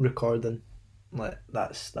recording. Like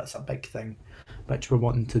that's a big thing, which we're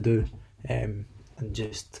wanting to do, and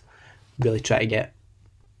just really try to get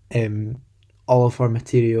all of our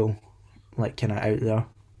material like kind of out there,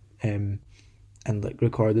 and like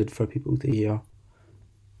recorded for people to hear.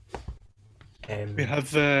 We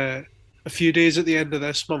have a few days at the end of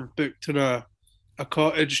this month booked in a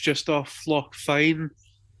cottage just off Loch Fyne,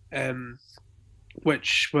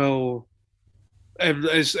 which will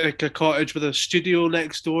is like a cottage with a studio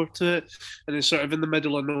next door to it, and it's sort of in the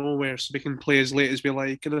middle of nowhere, so we can play as late as we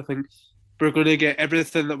like. And I think we're going to get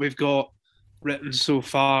everything that we've got written so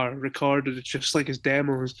far recorded, just like as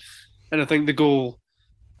demos. And I think the goal,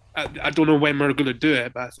 I don't know when we're going to do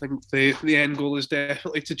it, but I think the end goal is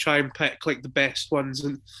definitely to try and pick like the best ones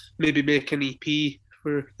and maybe make an EP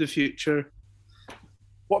for the future.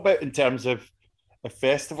 What about in terms of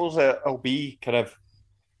festivals? It'll be kind of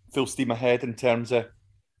full steam ahead in terms of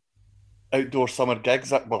outdoor summer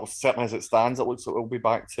gigs. Well, certainly as it stands, it looks like we'll be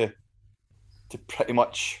back to pretty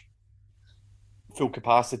much full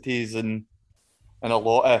capacities and a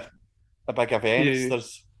lot of big events. Yeah.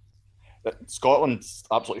 There's Scotland's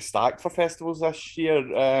absolutely stacked for festivals this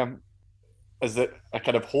year. Is it a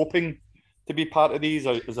kind of hoping to be part of these,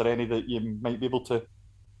 or is there any that you might be able to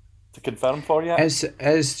confirm for you? It's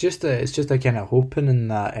just a kind of hoping in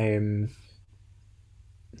that.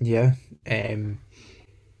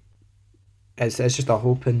 It's just a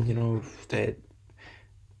hoping, you know, that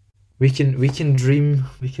we can dream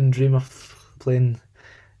of playing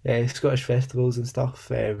Scottish festivals and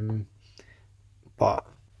stuff. But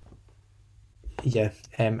yeah,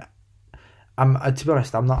 I'm to be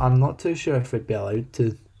honest, I'm not too sure if we'd be allowed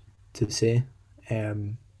to say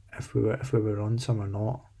if we were on some or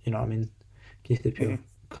not. You know what I mean? In case the people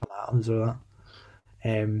come at us or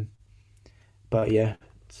that. But yeah,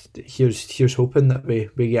 here's hoping that we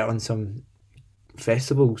get on some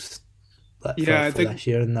festivals for this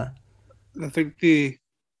year and that. I think the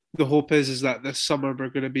hope is that this summer we're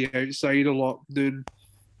going to be outside a lot doing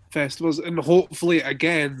festivals, and hopefully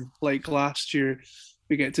again, like last year,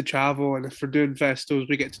 we get to travel, and if we're doing festivals,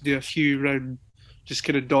 we get to do a few round, just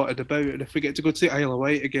kind of dotted about. And if we get to go to the Isle of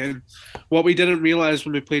Wight again, what we didn't realise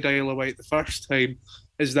when we played Isle of Wight the first time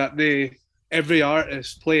is that every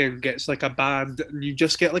artist playing gets like a band, and you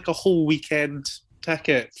just get like a whole weekend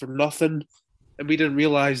ticket for nothing. And we didn't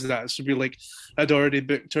realise that, so we had already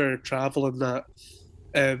booked our travel and that.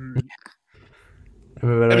 It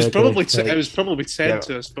was probably said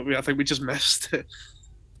to us, but I think we just missed it.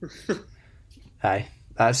 Aye,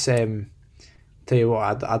 that's tell you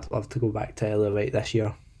what, I'd love to go back to Isle of Wight this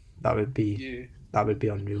year. That would be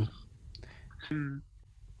unreal.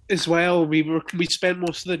 As well, we spent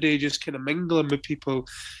most of the day just kind of mingling with people,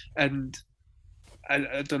 and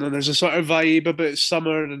I don't know, there's a sort of vibe about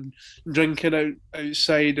summer and drinking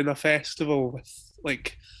outside in a festival with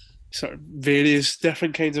like sort of various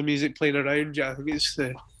different kinds of music playing around you. I think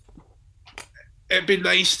it'd be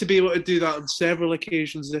nice to be able to do that on several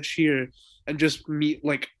occasions this year and just meet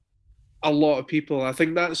like a lot of people. I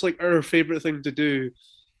think that's like our favourite thing to do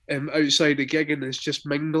outside of gigging, is just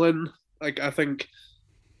mingling. Like I think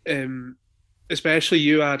especially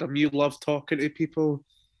you, Adam, you love talking to people.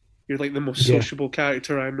 You're like the most Yeah. sociable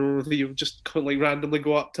character I know. That you'll just like randomly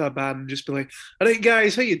go up to a band and just be like, "All right,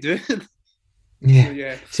 guys, how you doing?" Yeah. So,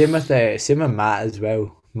 yeah. Same with Matt as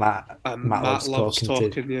well. Matt Matt loves talking.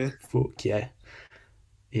 to Yeah. folk. Yeah.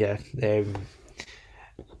 Yeah.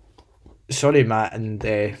 Sorry, Matt and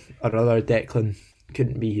our other Declan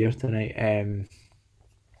couldn't be here tonight.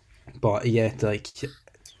 But yeah, like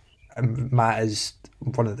Matt is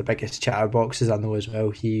one of the biggest chatterboxes I know as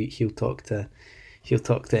well. He'll talk to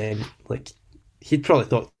like he'd probably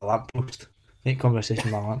talk to a lamppost, make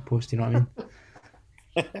conversation with a lamppost. You know what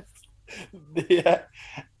I mean? Yeah,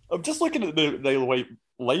 I'm just looking at the Isle of Wight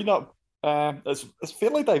lineup. It's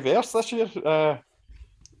fairly diverse this year.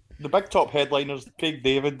 The big top headliners: Craig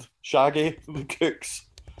David, Shaggy, The Cooks,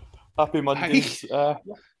 Happy Mondays. Yeah,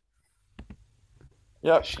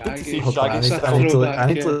 good to see Shaggy. Shaggy. I need to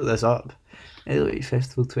throwback, look this up. Isle of Wight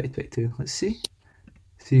Festival 2022. Let's see.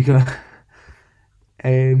 So you got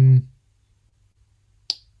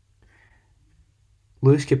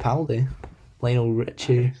Lewis Capaldi, Lionel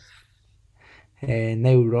Richie,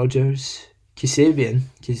 Nile Rodgers, Kasabian.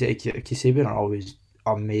 Kasabian are always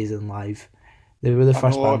amazing live. They were the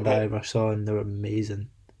first band I ever saw, and they were amazing.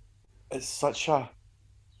 It's such a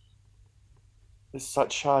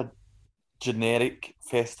generic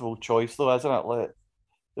festival choice, though, isn't it? Like,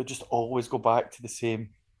 they just always go back to the same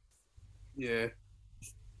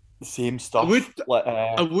stuff.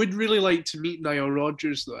 I would really like to meet Nile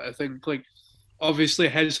Rodgers, though. I think, like, obviously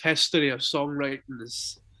his history of songwriting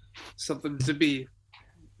is something to be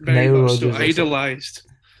very Nile much so Rodgers idolised.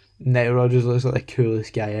 Nile Rodgers looks like the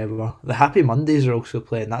coolest guy ever. The Happy Mondays are also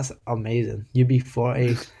playing. That's amazing.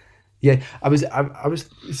 UB40. Yeah, I was.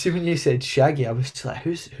 See, when you said Shaggy, I was just like,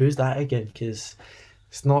 who's that again? Because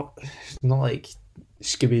it's not like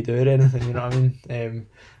Scooby Doo or anything. You know what I mean?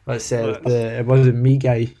 But it wasn't me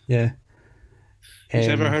guy. Yeah. Have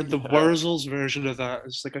you ever heard the Wurzels version of that?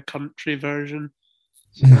 It's like a country version.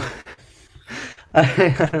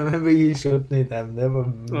 I remember you showed me them. They were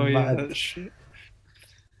mad. Yeah, that's shit.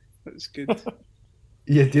 That's good.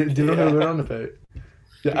 Yeah, do you know who we're on about?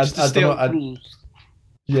 Yeah, I don't know.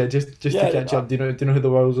 Just to catch up. Do you know who the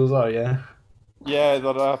Wurzels are? Yeah. Yeah,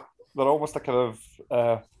 they're almost a kind of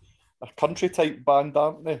a country type band,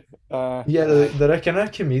 aren't they? Yeah, they're a kind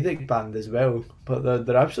of comedic band as well, but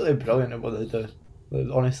they're absolutely brilliant at what they do.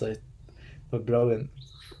 Honestly, they're brilliant.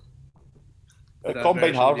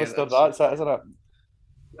 Combine Harvester, that's it, isn't it?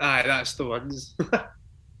 Aye, that's the ones.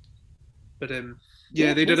 But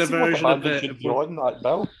yeah, they did a version of it. Should be on that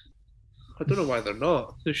bill. I don't know why they're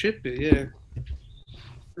not. They should be, yeah.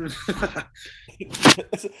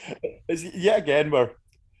 It's yet again we're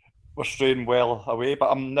straying well away, but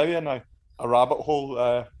I'm now in a rabbit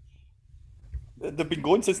hole. They've been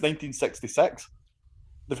going since 1966.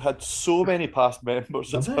 They've had so many past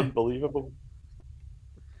members. It's unbelievable.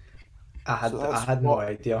 I had no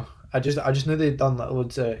idea. I just knew they'd done like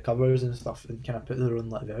loads of covers and stuff and kind of put their own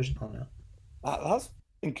like version on it. That's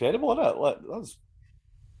incredible, isn't it? Like, that's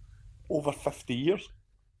over 50 years.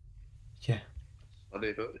 Yeah. I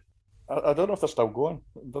don't know if they're still going.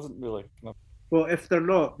 It doesn't really. No. Well, if they're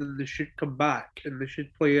not, then they should come back and they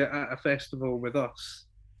should play it at a festival with us,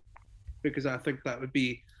 because I think that would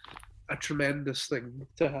be a tremendous thing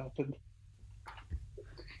to happen.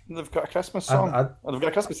 They've got a Christmas song. And they've got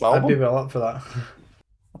a Christmas album. I'd be well up for that.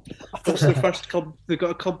 That's the first they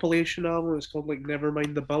got a compilation album. It's called like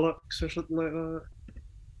Nevermind the Bullocks or something like that.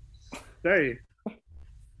 Very,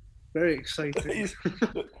 very exciting.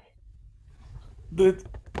 The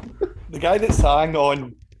guy that sang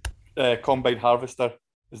on Combine Harvester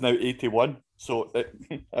is now 81, so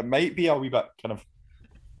it might be a wee bit kind of,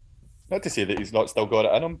 not to say that he's not still got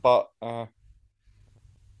it in him, but I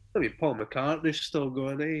mean, Paul McCartney's still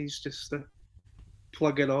going. He's just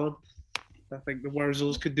plugging on. I think the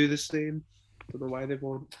Wurzels could do the same. Don't know why they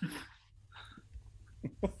won't.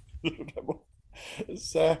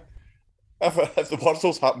 It's, if the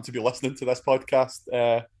Wurzels happen to be listening to this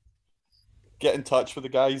podcast, get in touch with the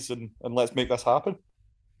guys and let's make this happen.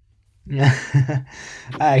 Yeah.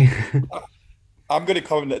 Aye. I'm going to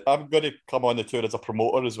come on the tour as a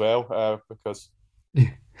promoter as well, because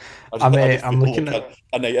I'm looking at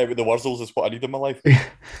a night out with the Wurzels is what I need in my life.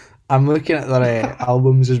 I'm looking at their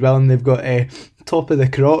albums as well, and they've got Top of the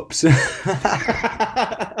Crops.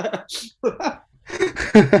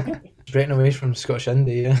 Breaking away from Scottish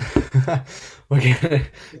indie, yeah. We're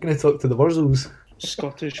gonna talk to the Wurzels.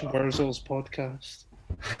 Scottish Wurzels podcast.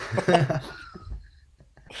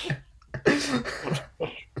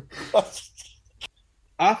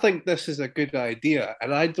 I think this is a good idea,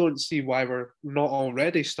 and I don't see why we're not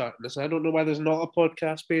already starting this. I don't know why there's not a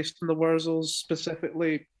podcast based on the Wurzels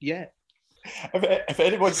specifically yet. If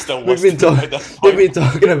anyone's still We've been, listening at this we've point, been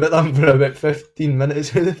talking about them for about 15 minutes.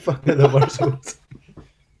 Who the fuck are the Wurzels?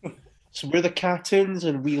 So we're the Cartoons,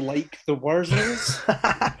 and we like the Wurzels.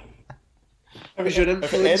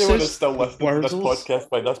 if anyone is still listening to this podcast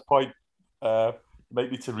by this point,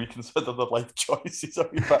 might need to reconsider their life choices a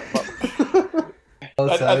wee bit.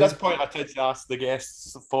 At this point, I tend to ask the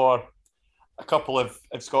guests for a couple of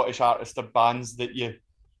Scottish artists or bands that you're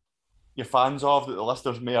fans of, that the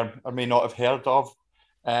listeners may or may not have heard of.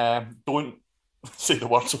 Don't say the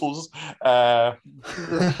Wurzels,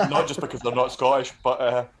 not just because they're not Scottish, but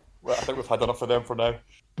I think we've had enough of them for now.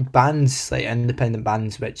 Bands, like independent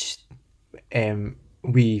bands, which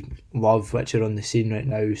we love, which are on the scene right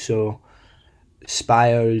now. So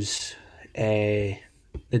Spires, the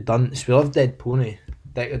Dunts. We love Dead Pony.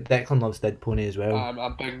 Declan loves Dead Pony as well. I'm a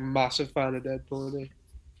big, massive fan of Dead Pony.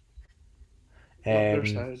 I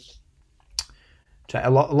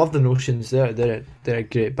love the Notions. They're a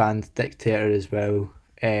great band. Dictator as well.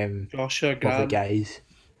 Joshua Grant. Love the guys.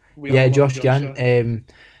 Josh Grant.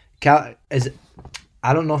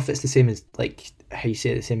 I don't know if it's the same as, like, how you say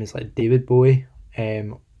it, the same as like David Bowie,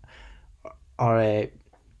 or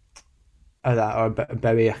Bowie. I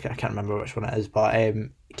can't remember which one it is, but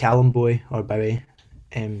Callum Bowie or Bowie.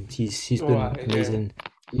 He's been amazing.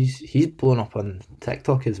 Yeah. He's blown up on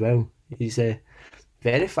TikTok as well. He's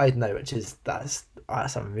verified now, which is that's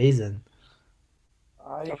amazing.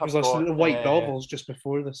 I was listening to White Novels just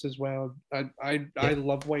before this as well. I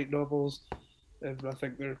love White Novels, and I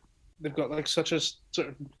think they've got like such a sort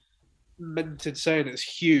of minted sound. It's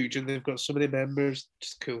huge, and they've got so many members.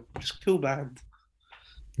 Just cool band.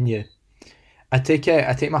 Yeah, I take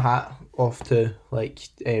my hat off to, like,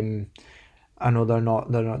 I know they're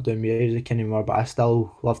not doing music anymore, but I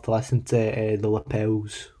still love to listen to the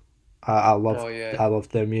Lapels. I love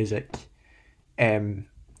their music.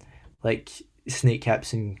 Like Snake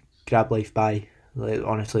Hips and Grab Life By. Like,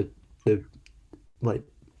 honestly, one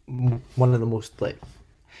of the most, like,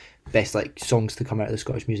 best, like, songs to come out of the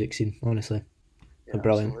Scottish music scene. Honestly, they're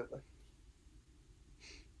brilliant. Absolutely.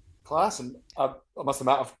 Class, and I must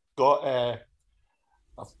admit, I've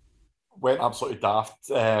went absolutely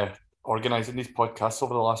daft organising these podcasts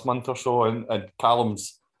over the last month or so, and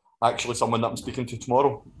Callum's actually someone that I'm speaking to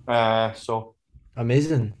tomorrow. So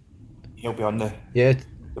amazing. He'll be on the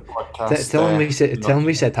podcast. Tell him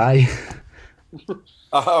we said hi.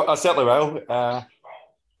 I certainly will.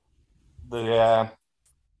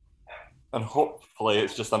 And hopefully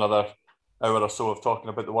it's just another hour or so of talking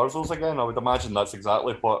about the Wurzels again. I would imagine that's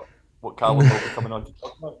exactly what Callum will be coming on to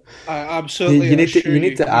talk about. Absolutely. You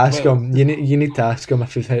need to ask him. You need to ask him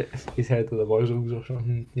if he's heard of the Wurzels or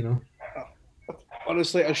something. You know.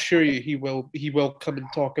 Honestly, I assure you, he will come and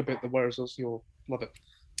talk about the Wurzels. You'll love it.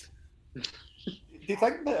 Do you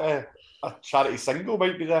think that a charity single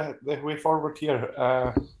might be the way forward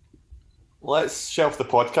here? Let's shelf the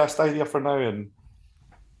podcast idea for now and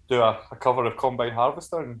do a cover of Combine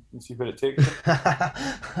Harvester and see where it takes us.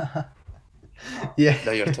 Yeah.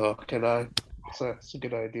 Now you're talking. It's a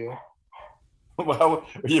good idea. Well,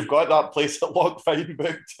 you've got that place at Loch Fyne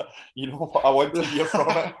booked. You know what I want to hear from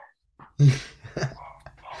it.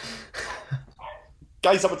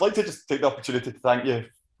 Guys, I would like to just take the opportunity to thank you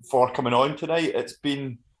for coming on tonight. It's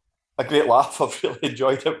been a great laugh. I've really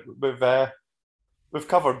enjoyed it. We've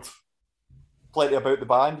covered plenty about the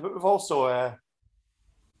band, but we've also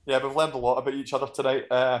we've learned a lot about each other tonight.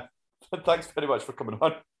 Thanks very much for coming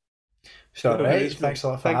on. Sure, right. Thanks a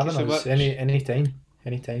lot for having us. Anytime.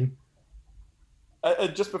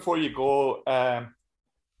 Just before you go,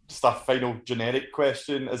 just a final generic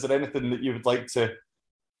question: is there anything that you would like to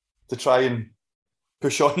try and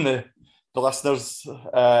push on the listeners?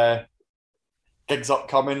 Gigs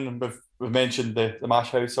upcoming. We've mentioned the Mash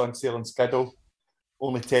House on sale on Skiddle,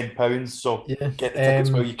 only £10. So get the tickets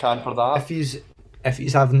where you can for that. If you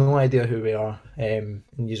have no idea who we are, and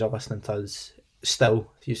you're listening to us still,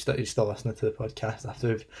 you're still listening to the podcast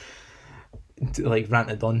after we've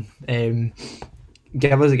ranted on.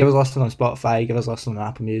 Give us a listen on Spotify, give us a listen on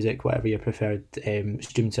Apple Music, whatever your preferred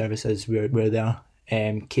streaming services. We're there.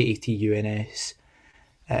 KATUNS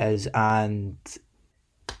is, and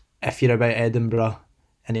if you're about Edinburgh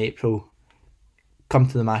in April, come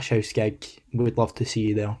to the Mash House gig. We'd love to see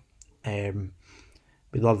you there.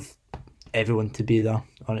 We'd love everyone to be there,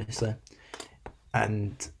 honestly,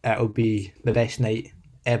 and it'll be the best night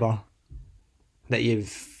ever that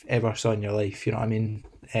you've ever saw in your life. You know what I mean?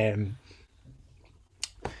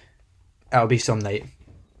 It'll be some night.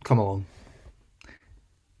 Come along.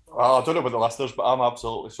 I don't know about the listeners, but I'm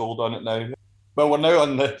absolutely sold on it now. Well, we're now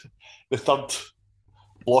on the third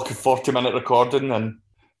block of 40-minute recording, and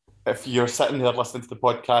if you're sitting there listening to the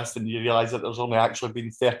podcast and you realise that there's only actually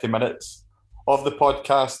been 30 minutes of the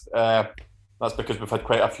podcast, that's because we've had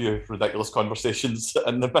quite a few ridiculous conversations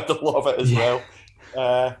in the middle of it as well.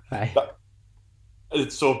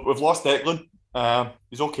 So we've lost Declan.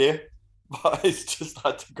 He's okay, but he's just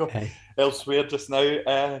had to go elsewhere just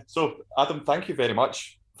now. So Adam, thank you very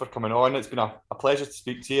much for coming on. It's been a pleasure to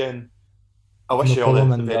speak to you, and I wish you all the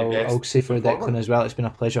very best. I'll say for Declan as well, it's been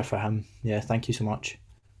a pleasure for him. Yeah, thank you so much.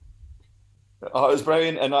 It was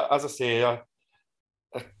brilliant, and as I say, I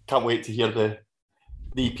can't wait to hear the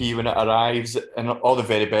EP when it arrives, and all the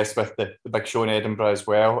very best with the big show in Edinburgh as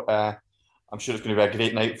well. I'm sure it's going to be a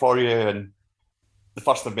great night for you, and the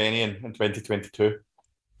first of many in 2022.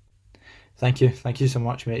 Thank you so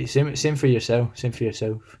much, mate. Same for yourself.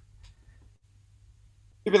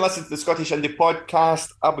 You've been listening to the Scottish Indie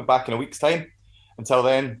Podcast. I'll be back in a week's time. Until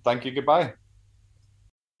then, thank you, goodbye.